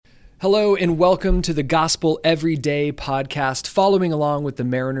Hello and welcome to the Gospel Everyday podcast, following along with the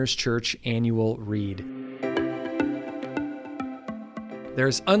Mariners Church annual read.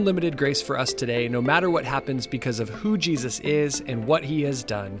 There's unlimited grace for us today, no matter what happens, because of who Jesus is and what he has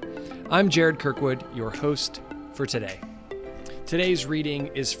done. I'm Jared Kirkwood, your host for today. Today's reading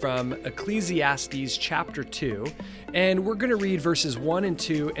is from Ecclesiastes chapter 2, and we're going to read verses 1 and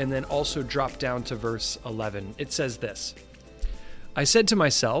 2 and then also drop down to verse 11. It says this: I said to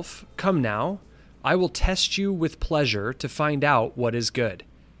myself, "Come now, I will test you with pleasure to find out what is good."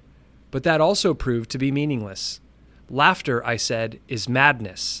 But that also proved to be meaningless. Laughter, I said, is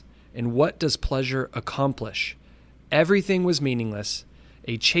madness, and what does pleasure accomplish? Everything was meaningless,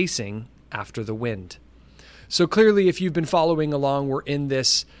 a chasing after the wind. So clearly, if you've been following along, we're in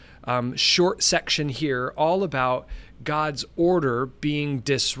this short section here all about God's order being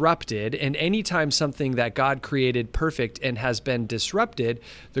disrupted. And anytime something that God created perfect and has been disrupted,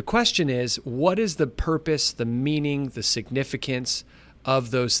 the question is, what is the purpose, the meaning, the significance of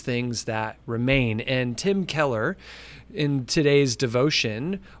those things that remain? And Tim Keller, in today's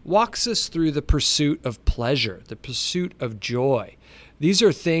devotion, walks us through the pursuit of pleasure, the pursuit of joy. These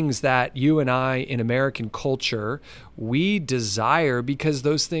are things that you and I in American culture, we desire because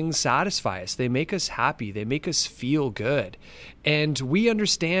those things satisfy us. They make us happy. They make us feel good. And we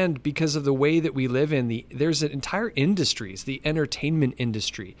understand because of the way that we live in, there's entire industries, the entertainment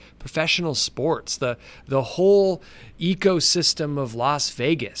industry, professional sports, the whole ecosystem of Las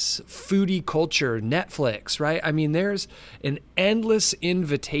Vegas, foodie culture, Netflix, right? I mean, there's an endless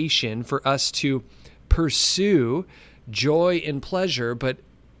invitation for us to pursue joy and pleasure, but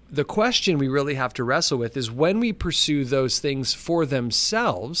the question we really have to wrestle with is, when we pursue those things for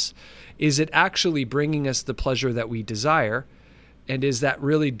themselves, is it actually bringing us the pleasure that we desire? And is that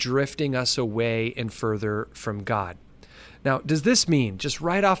really drifting us away and further from God? Now, does this mean, just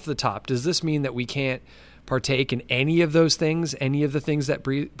right off the top, does this mean that we can't partake in any of those things, any of the things that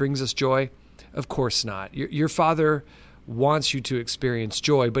brings us joy? Of course not. Your Father wants you to experience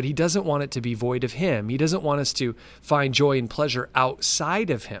joy, but he doesn't want it to be void of him. He doesn't want us to find joy and pleasure outside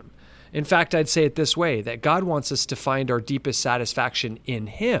of him. In fact, I'd say it this way, that God wants us to find our deepest satisfaction in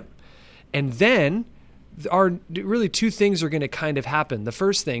him. And then really two things are going to kind of happen. The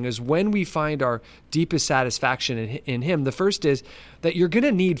first thing is, when we find our deepest satisfaction in him, the first is that you're going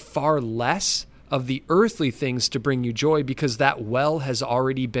to need far less of the earthly things to bring you joy, because that well has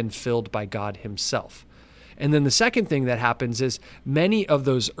already been filled by God himself. And then the second thing that happens is many of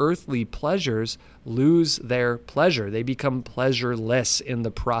those earthly pleasures lose their pleasure. They become pleasureless in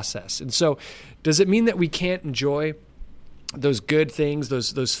the process. And so does it mean that we can't enjoy those good things,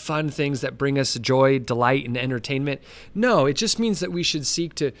 those fun things that bring us joy, delight, and entertainment? No, it just means that we should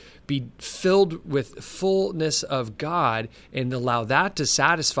seek to be filled with fullness of God and allow that to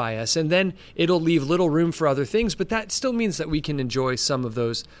satisfy us. And then it'll leave little room for other things, but that still means that we can enjoy some of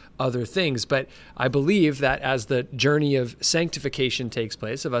those other things. But I believe that as the journey of sanctification takes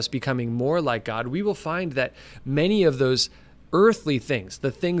place, of us becoming more like God, we will find that many of those earthly things,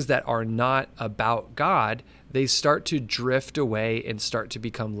 the things that are not about God, they start to drift away and start to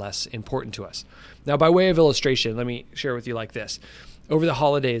become less important to us. Now, by way of illustration, let me share with you like this. Over the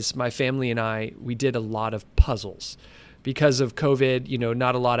holidays, my family and I, we did a lot of puzzles. Because of COVID,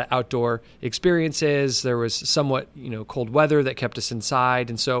 not a lot of outdoor experiences. There was somewhat, cold weather that kept us inside.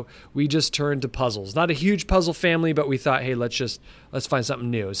 And so we just turned to puzzles. Not a huge puzzle family, but we thought, hey, let's find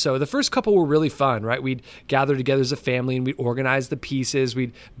something new. So the first couple were really fun, right? We'd gather together as a family and we'd organize the pieces.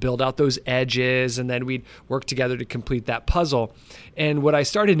 We'd build out those edges, and then we'd work together to complete that puzzle. And what I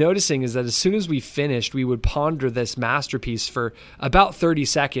started noticing is that as soon as we finished, we would ponder this masterpiece for about 30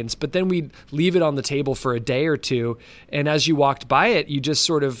 seconds, but then we'd leave it on the table for a day or two. And as you walked by it, you just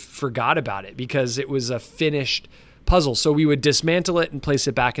sort of forgot about it because it was a finished puzzle. So we would dismantle it and place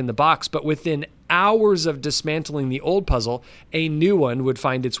it back in the box. But within hours of dismantling the old puzzle, a new one would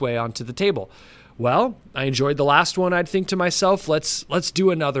find its way onto the table. Well, I enjoyed the last one. I'd think to myself, let's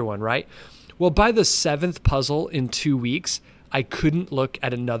do another one, right? Well, by the 7th puzzle in 2 weeks, I couldn't look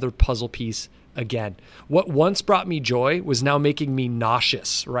at another puzzle piece again. What once brought me joy was now making me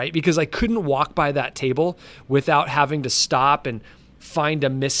nauseous, right? Because I couldn't walk by that table without having to stop and find a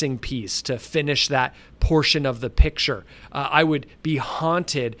missing piece to finish that portion of the picture. I would be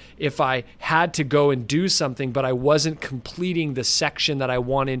haunted if I had to go and do something, but I wasn't completing the section that I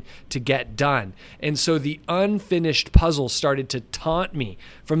wanted to get done. And so the unfinished puzzle started to taunt me.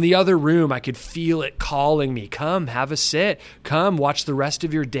 From the other room, I could feel it calling me, come, have a sit, come, watch the rest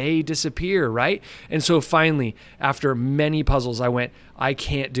of your day disappear, right? And so finally, after many puzzles, I went, I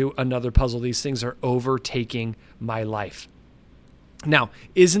can't do another puzzle. These things are overtaking my life. Now,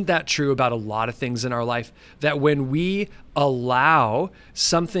 isn't that true about a lot of things in our life? That when we allow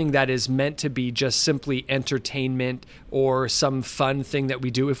something that is meant to be just simply entertainment or some fun thing that we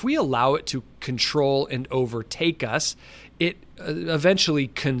do, if we allow it to control and overtake us, it eventually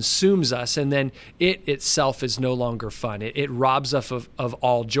consumes us, and then it itself is no longer fun. It robs us of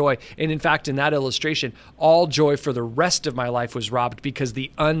all joy. And in fact, in that illustration, all joy for the rest of my life was robbed because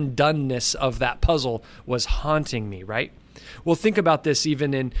the undoneness of that puzzle was haunting me, right? Well, think about this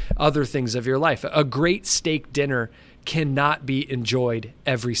even in other things of your life. A great steak dinner cannot be enjoyed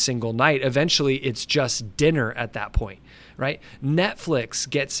every single night. Eventually, it's just dinner at that point, right? Netflix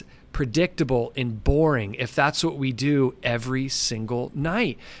gets predictable and boring if that's what we do every single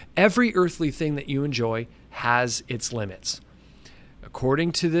night. Every earthly thing that you enjoy has its limits.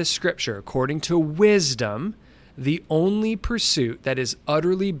 According to this scripture, according to wisdom, the only pursuit that is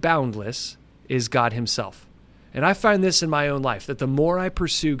utterly boundless is God himself. And I find this in my own life, that the more I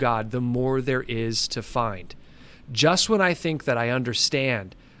pursue God, the more there is to find. Just when I think that I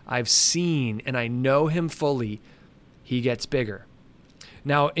understand, I've seen, and I know him fully, he gets bigger.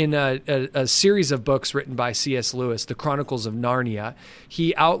 Now, in a series of books written by C.S. Lewis, The Chronicles of Narnia,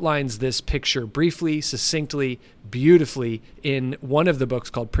 he outlines this picture briefly, succinctly, beautifully in one of the books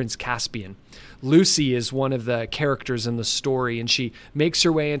called Prince Caspian. Lucy is one of the characters in the story, and she makes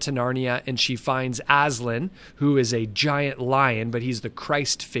her way into Narnia, and she finds Aslan, who is a giant lion, but he's the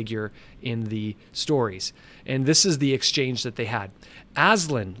Christ figure in the stories. And this is the exchange that they had.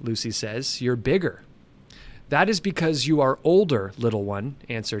 Aslan, Lucy says, "You're bigger." "That is because you are older, little one,"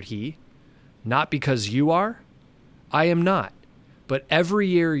 answered he. "Not because you are? I am not. But every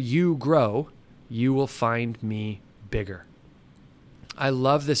year you grow, you will find me bigger." I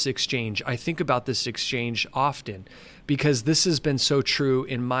love this exchange. I think about this exchange often because this has been so true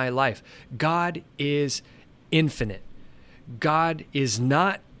in my life. God is infinite. God is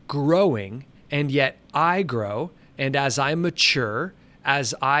not growing, and yet I grow. And as I mature,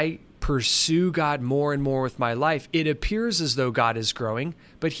 as I pursue God more and more with my life, it appears as though God is growing,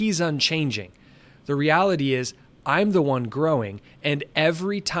 but he's unchanging. The reality is I'm the one growing, and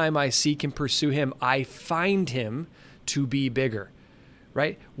every time I seek and pursue him, I find him to be bigger,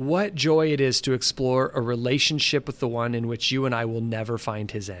 right? What joy it is to explore a relationship with the one in which you and I will never find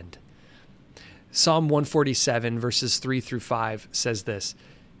his end. Psalm 147 verses 3-5 says this: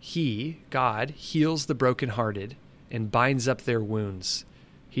 "He, God, heals the brokenhearted and binds up their wounds.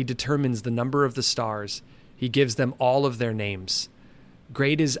 He determines the number of the stars. He gives them all of their names.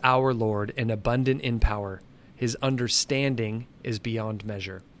 Great is our Lord and abundant in power. His understanding is beyond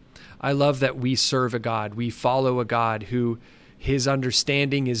measure." I love that we serve a God. We follow a God who his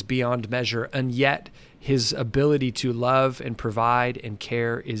understanding is beyond measure, and yet his ability to love and provide and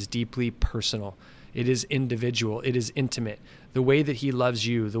care is deeply personal. It is individual. It is intimate. The way that he loves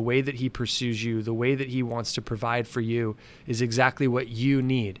you, the way that he pursues you, the way that he wants to provide for you is exactly what you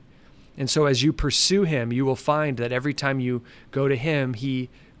need. And so as you pursue him, you will find that every time you go to him, he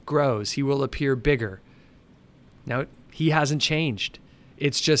grows. He will appear bigger. Now, he hasn't changed.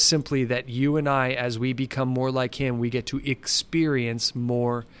 It's just simply that you and I, as we become more like him, we get to experience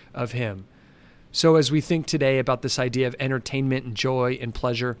more of him. So as we think today about this idea of entertainment and joy and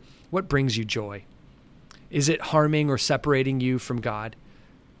pleasure, what brings you joy? Is it harming or separating you from God?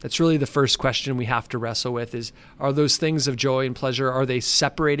 That's really the first question we have to wrestle with is, are those things of joy and pleasure, are they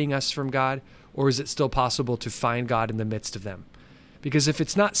separating us from God, or is it still possible to find God in the midst of them? Because if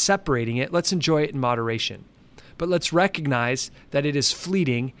it's not separating it, let's enjoy it in moderation. But let's recognize that it is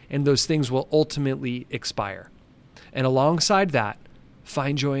fleeting and those things will ultimately expire. And alongside that,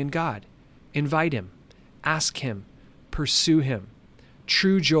 find joy in God. Invite him, ask him, pursue him.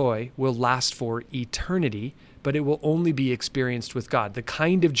 True joy will last for eternity, but it will only be experienced with God. The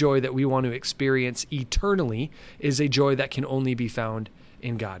kind of joy that we want to experience eternally is a joy that can only be found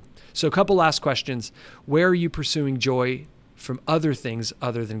in God. So a couple last questions. Where are you pursuing joy from other things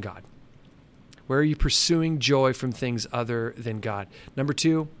other than God? Where are you pursuing joy from things other than God? Number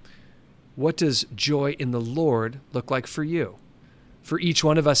 2, what does joy in the Lord look like for you? For each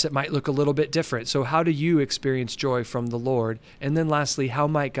one of us, it might look a little bit different. So how do you experience joy from the Lord? And then lastly, how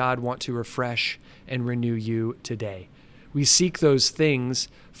might God want to refresh and renew you today? We seek those things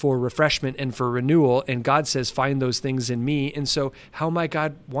for refreshment and for renewal, and God says, find those things in me. And so how might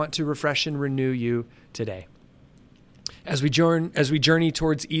God want to refresh and renew you today? As we journey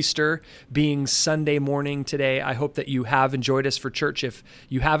towards Easter, being Sunday morning today, I hope that you have enjoyed us for church. If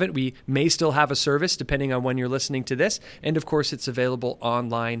you haven't, we may still have a service depending on when you're listening to this. And of course, it's available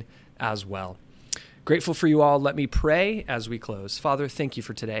online as well. Grateful for you all. Let me pray as we close. Father, thank you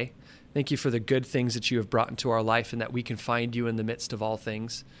for today. Thank you for the good things that you have brought into our life and that we can find you in the midst of all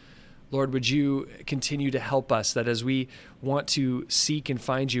things. Lord, would you continue to help us that as we want to seek and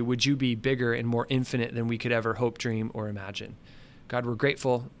find you, would you be bigger and more infinite than we could ever hope, dream, or imagine? God, we're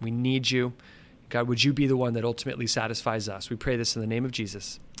grateful. We need you. God, would you be the one that ultimately satisfies us? We pray this in the name of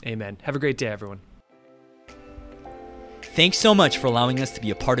Jesus. Amen. Have a great day, everyone. Thanks so much for allowing us to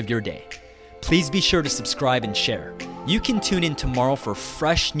be a part of your day. Please be sure to subscribe and share. You can tune in tomorrow for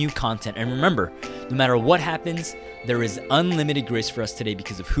fresh new content. And remember, no matter what happens, there is unlimited grace for us today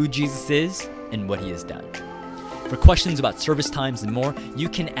because of who Jesus is and what he has done. For questions about service times and more, you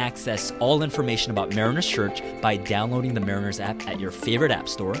can access all information about Mariners Church by downloading the Mariners app at your favorite app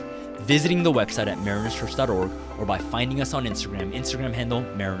store, visiting the website at marinerschurch.org, or by finding us on Instagram handle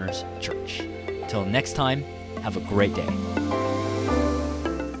Mariners Church. Till next time, have a great day.